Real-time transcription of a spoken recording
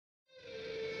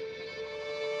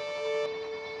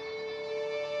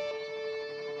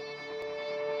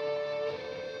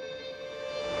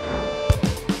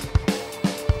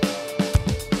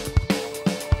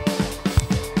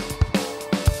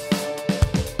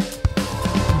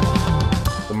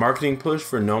marketing push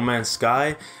for No Man's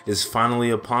Sky is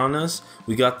finally upon us.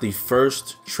 We got the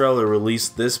first trailer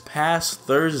released this past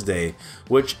Thursday,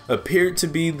 which appeared to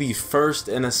be the first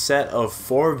in a set of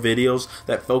 4 videos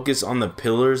that focus on the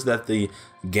pillars that the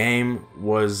game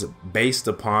was based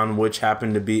upon, which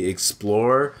happened to be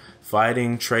Explorer,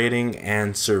 Fighting, Trading,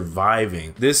 and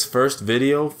Surviving. This first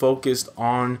video focused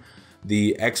on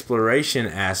the exploration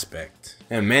aspect.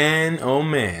 And man, oh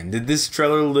man, did this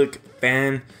trailer look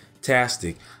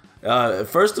fantastic.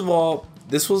 First of all,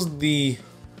 this was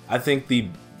I think the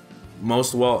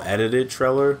most well edited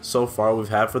trailer so far we've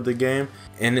had for the game.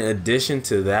 In addition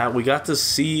to that, we got to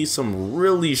see some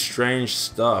really strange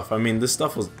stuff. I mean, this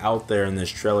stuff was out there in this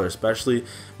trailer, especially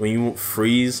when you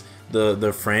freeze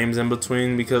the frames in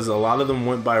between, because a lot of them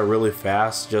went by really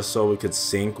fast just so it could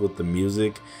sync with the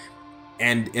music.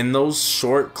 And in those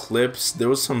short clips, there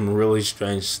was some really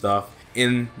strange stuff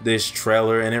in this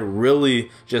trailer, and it really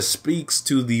just speaks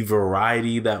to the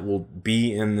variety that will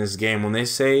be in this game. When they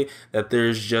say that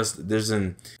there's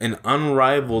an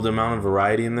unrivaled amount of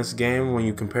variety in this game when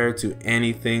you compare it to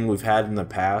anything we've had in the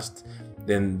past,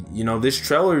 then you know this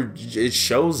trailer, it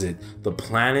shows it. The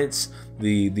planets,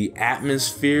 the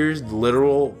atmospheres, the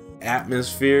literal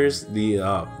atmospheres,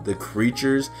 the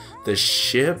creatures, the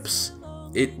ships.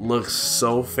 It looks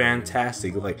so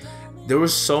fantastic. Like, there were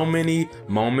so many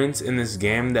moments in this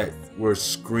game that were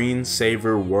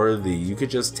screensaver worthy. You could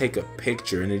just take a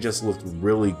picture and it just looked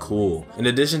really cool. In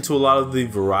addition to a lot of the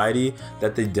variety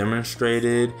that they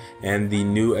demonstrated and the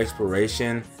new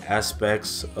exploration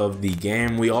aspects of the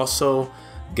game, we also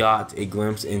got a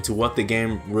glimpse into what the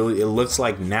game really looks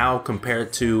like now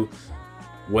compared to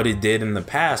what it did in the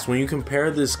past. When you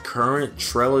compare this current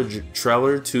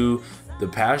trailer to the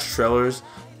past trailers,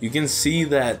 you can see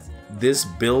that this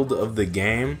build of the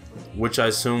game, which I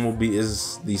assume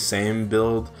is the same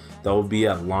build that will be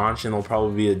at launch, and it'll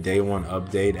probably be a day 1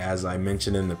 update. As I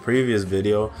mentioned in the previous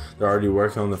video, they're already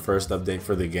working on the first update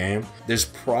for the game. There's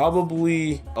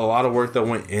probably a lot of work that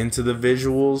went into the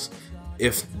visuals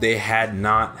if they had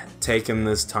not taken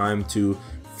this time to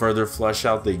further flesh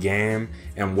out the game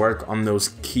and work on those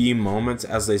key moments,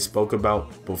 as they spoke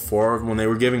about before when they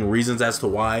were giving reasons as to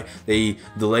why they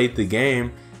delayed the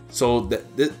game. So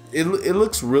it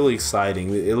looks really exciting.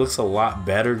 It looks a lot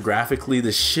better graphically.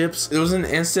 The ships, there was an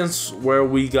instance where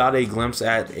we got a glimpse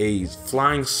at a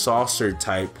flying saucer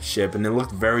type ship, and it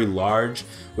looked very large.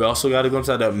 We also got a glimpse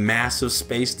at a massive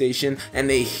space station and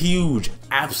a huge,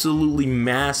 absolutely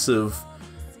massive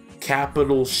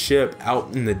capital ship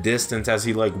out in the distance as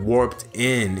he like warped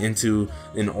into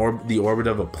the orbit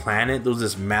of a planet. There was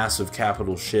this massive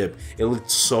capital ship. It looked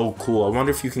so cool. I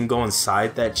wonder if you can go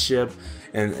inside that ship,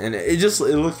 and it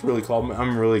looks really cool.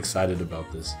 I'm really excited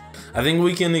about this. I think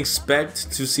we can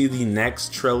expect to see the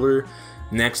next trailer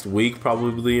next week,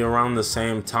 probably around the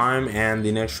same time, and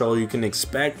the next trailer you can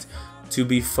expect to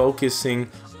be focusing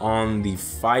on the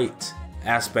fight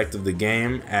aspect of the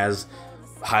game as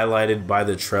highlighted by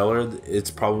the trailer.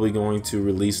 It's probably going to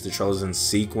release the trailers in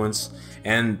sequence,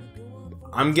 and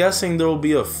I'm guessing there will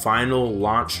be a final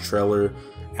launch trailer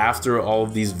after all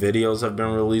of these videos have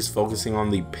been released focusing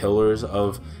on the pillars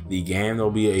of the game.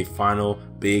 There'll be a final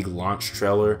big launch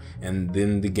trailer, and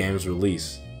then the game's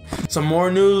release. Some more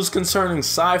news concerning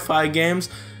sci-fi games.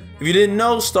 If you didn't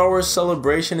know, Star Wars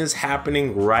Celebration is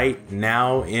happening right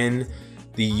now in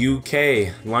the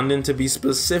UK, London to be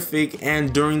specific,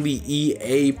 and during the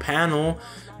EA panel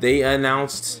they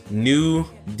announced new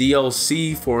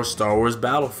DLC for Star Wars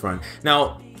Battlefront.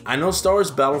 Now, I know Star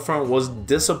Wars Battlefront was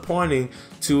disappointing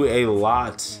to a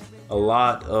lot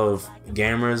of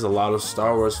gamers, a lot of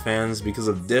Star Wars fans, because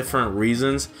of different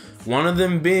reasons, one of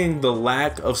them being the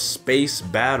lack of space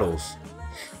battles.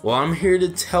 Well, I'm here to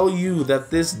tell you that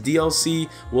this DLC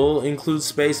will include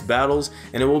space battles,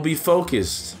 and it will be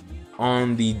focused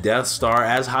on the Death Star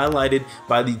as highlighted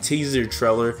by the teaser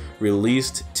trailer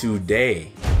released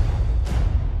today.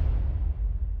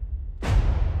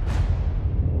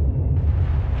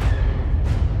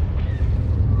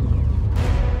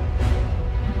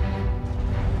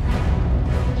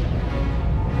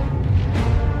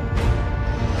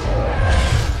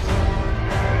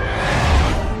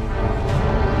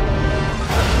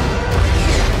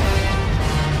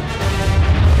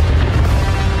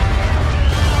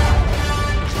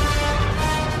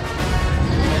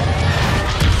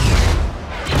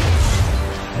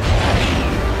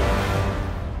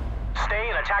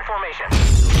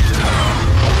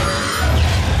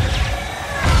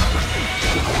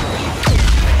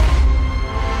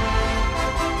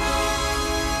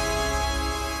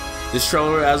 This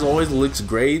trailer, as always, looks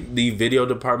great. The video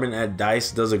department at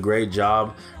DICE does a great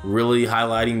job really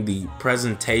highlighting the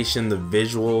presentation, the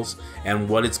visuals, and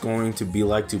what it's going to be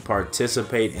like to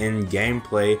participate in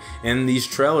gameplay in these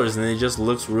trailers, and it just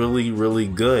looks really, really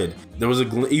good. There was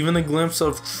even a glimpse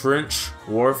of trench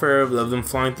warfare, of them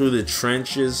flying through the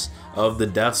trenches of the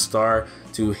Death Star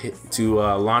to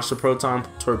launch the proton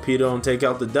torpedo and take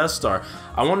out the Death Star.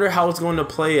 I wonder how it's going to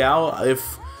play out,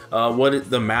 if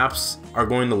the maps are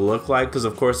going to look like, because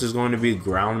of course there's going to be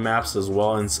ground maps as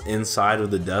well inside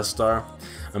of the Death Star.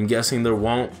 I'm guessing you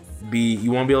won't be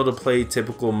able to play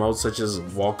typical modes such as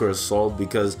Walker Assault,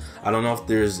 because I don't know if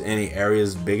there's any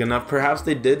areas big enough. Perhaps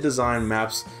they did design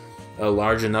maps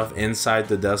large enough inside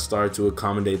the Death Star to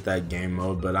accommodate that game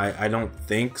mode, but I don't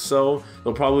think so.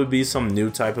 There'll probably be some new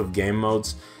type of game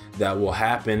modes that will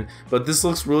happen, but this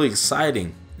looks really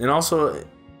exciting. And also,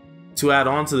 to add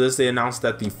on to this, they announced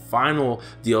that the final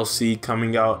DLC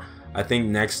coming out, I think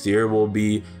next year,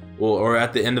 or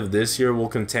at the end of this year, will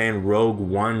contain Rogue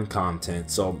One content.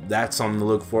 So that's something to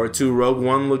look forward to. Rogue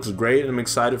One looks great, and I'm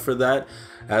excited for that,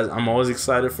 as I'm always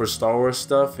excited for Star Wars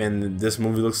stuff, and this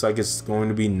movie looks like it's going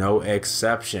to be no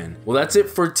exception. Well, that's it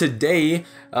for today.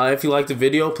 If you liked the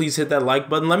video, please hit that like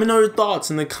button. Let me know your thoughts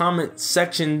in the comment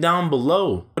section down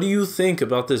below. What do you think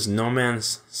about this No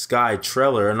Man's Sky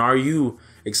trailer, and are you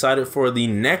excited for the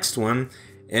next one?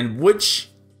 And which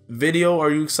video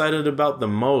are you excited about the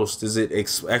most? Is it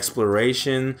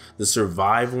exploration, the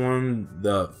survive one,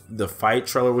 the fight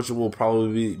trailer, which will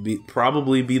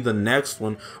probably be the next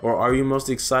one, or are you most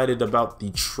excited about the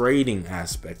trading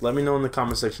aspect? Let me know in the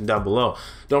comment section down below.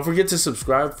 Don't forget to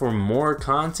subscribe for more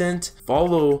content.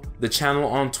 Follow the channel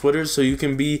on Twitter so you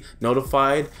can be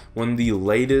notified when the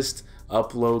latest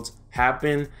uploads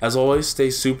happen. As always, stay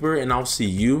super, and I'll see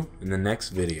you in the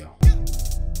next video.